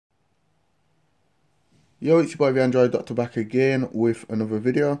Yo, it's your boy the Android Doctor back again with another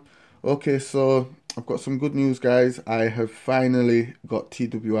video. Okay, so I've got some good news, guys. I have finally got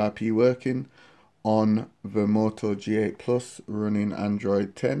TWRP working on the Moto G8 Plus running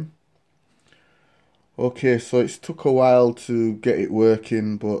Android 10. Okay, so it's took a while to get it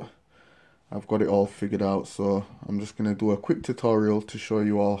working, but I've got it all figured out. So I'm just going to do a quick tutorial to show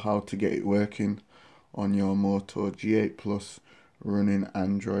you all how to get it working on your Moto G8 Plus running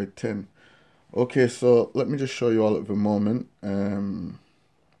Android 10. Okay, so let me just show you all at the moment. At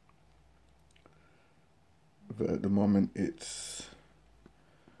the moment it's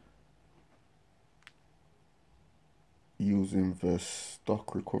using the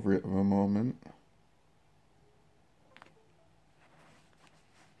stock recovery at the moment.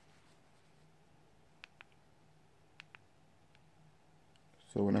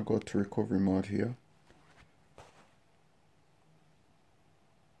 So when I go to recovery mode here,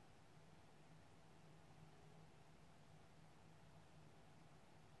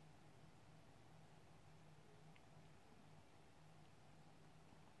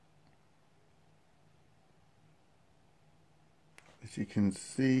 as you can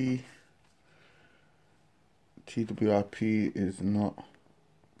see, TWRP is not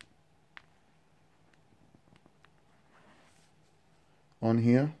on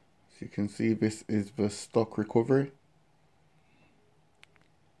here. As you can see, this is the stock recovery.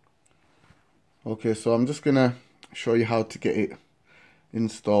 Okay, so I'm just gonna show you how to get it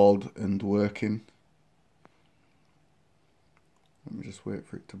installed and working. Let me just wait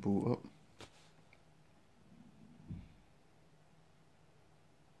for it to boot up.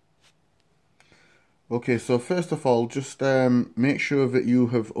 Okay, so first of all, just make sure that you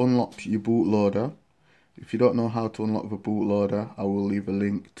have unlocked your bootloader. If you don't know how to unlock the bootloader, I will leave a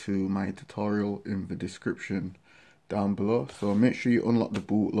link to my tutorial in the description down below. So make sure you unlock the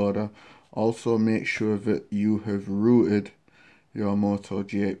bootloader. Also make sure that you have rooted your Moto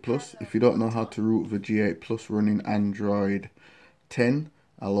G8 Plus. If you don't know how to root the G8 Plus running Android 10,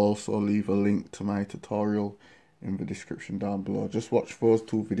 I'll also leave a link to my tutorial in the description down below. Just watch those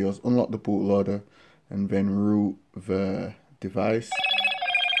two videos, unlock the bootloader, and then root the device.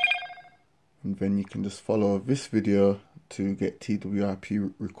 And then you can just follow this video to get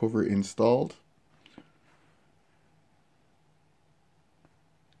TWRP Recovery installed.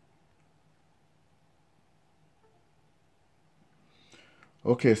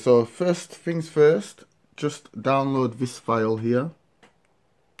 Okay, so first things first, just download this file here.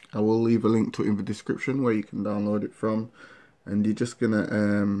 I will leave a link to it in the description where you can download it from. And you're just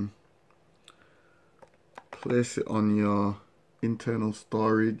gonna place it on your internal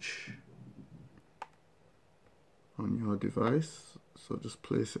storage on your device. So just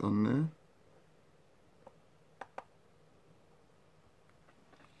place it on there.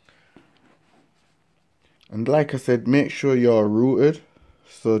 And like I said, make sure you're rooted.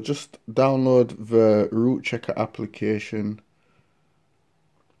 So just download the root checker application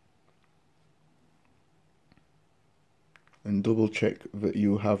and double check that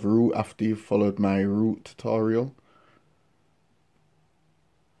you have root after you've followed my root tutorial.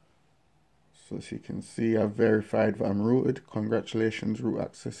 So as you can see, I've verified that I'm rooted. Congratulations, root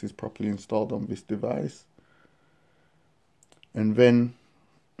access is properly installed on this device. And then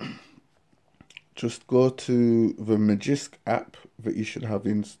just go to the MAGISK app that you should have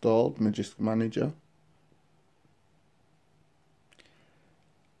installed, MAGISK Manager.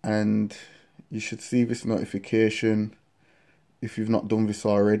 And you should see this notification. If you've not done this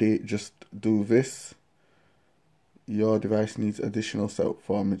already, just do this. Your device needs additional setup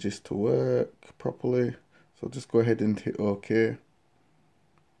for MAGISK to work properly. So just go ahead and hit OK.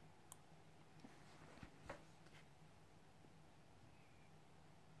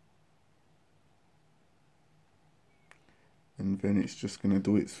 And then it's just going to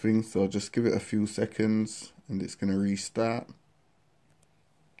do its thing. So just give it a few seconds and it's going to restart.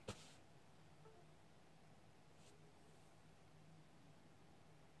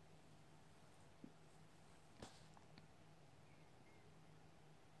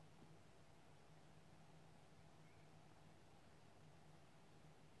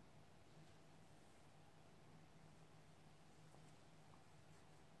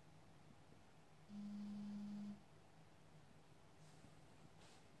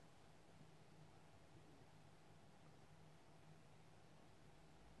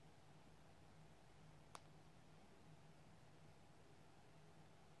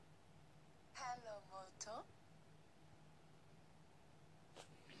 Moto.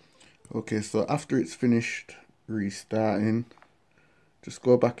 Okay, so after it's finished restarting, just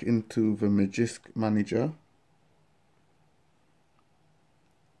go back into the MAGISK Manager.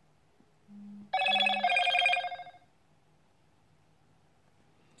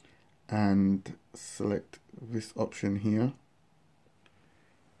 and select this option here,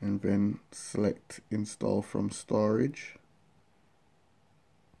 and then select install from storage,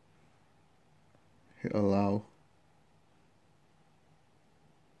 hit allow,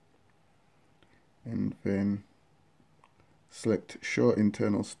 and then select show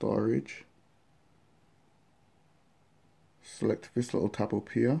internal storage, select this little tab up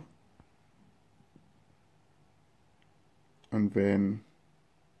here, and then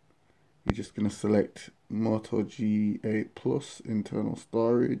you're just going to select Moto G8 Plus internal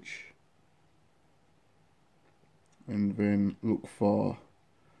storage, and then look for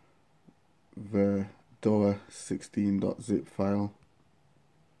the $16.zip file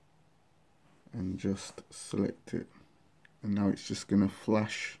and just select it, and now it's just going to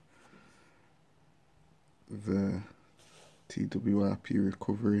flash the TWRP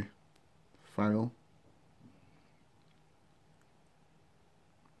recovery file.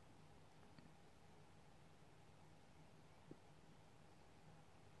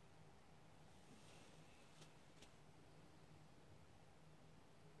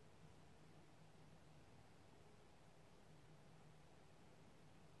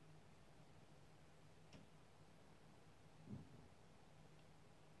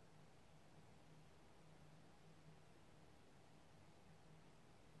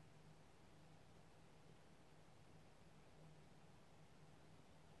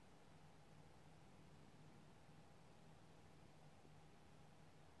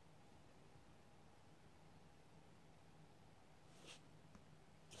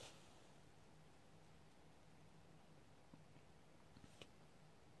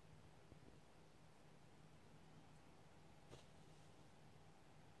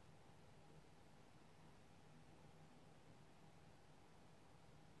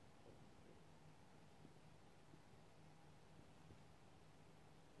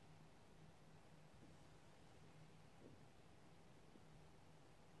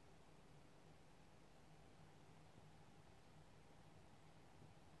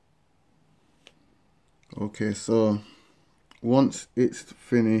 Okay, so once it's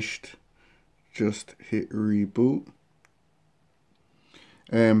finished, just hit reboot.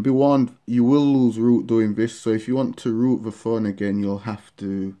 Be warned, you will lose root doing this, so if you want to root the phone again, you'll have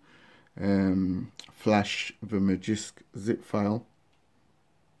to flash the MAGISK zip file.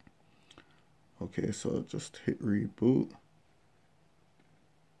 Okay, so just hit reboot.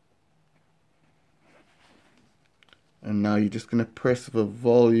 And now you're just going to press the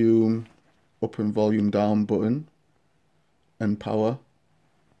volume up and volume down button and power.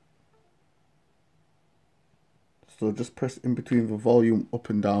 So just press in between the volume up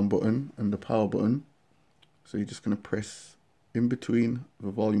and down button and the power button. So you're just going to press in between the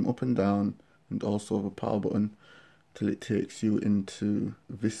volume up and down and also the power button till it takes you into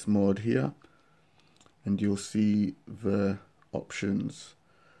this mode here, and you'll see the options.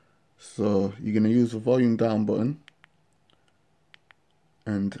 So you're going to use the volume down button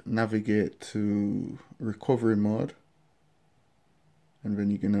and navigate to recovery mode, and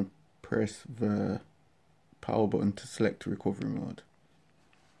then you're going to press the power button to select recovery mode.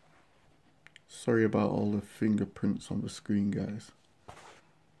 Sorry about all the fingerprints on the screen, guys.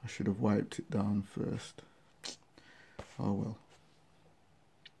 I should have wiped it down first. Oh well.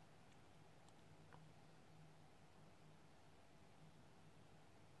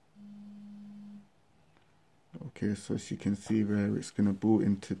 Okay, so as you can see there, it's going to boot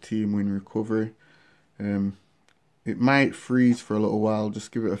into TeamWin Recovery. It might freeze for a little while,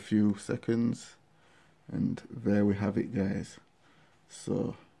 just give it a few seconds. And there we have it, guys.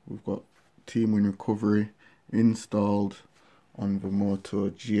 So we've got TeamWin Recovery installed on the Moto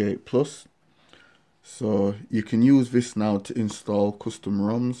G8 Plus. So you can use this now to install custom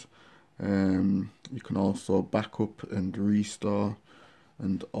ROMs. You can also backup and restore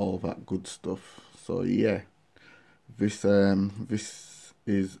and all that good stuff. So yeah, this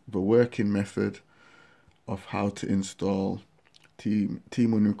is the working method of how to install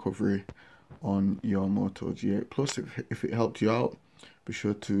TeamWin Recovery on your Moto G8 Plus. If it helped you out, be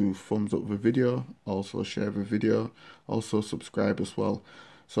sure to thumbs up the video, also share the video, also subscribe as well.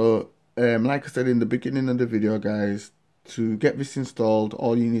 So like I said in the beginning of the video, guys, to get this installed,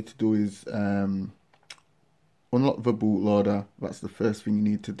 all you need to do is unlock the bootloader. That's the first thing you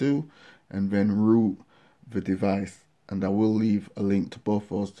need to do, and then root the device. And I will leave a link to both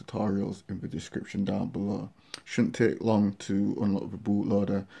those tutorials in the description down below. Shouldn't take long to unlock the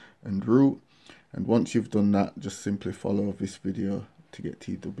bootloader and root. And once you've done that, just simply follow this video to get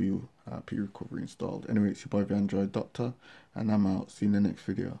TWRP Recovery installed. Anyway, it's your boy the Android Doctor, and I'm out. See you in the next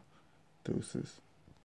video. Deuces.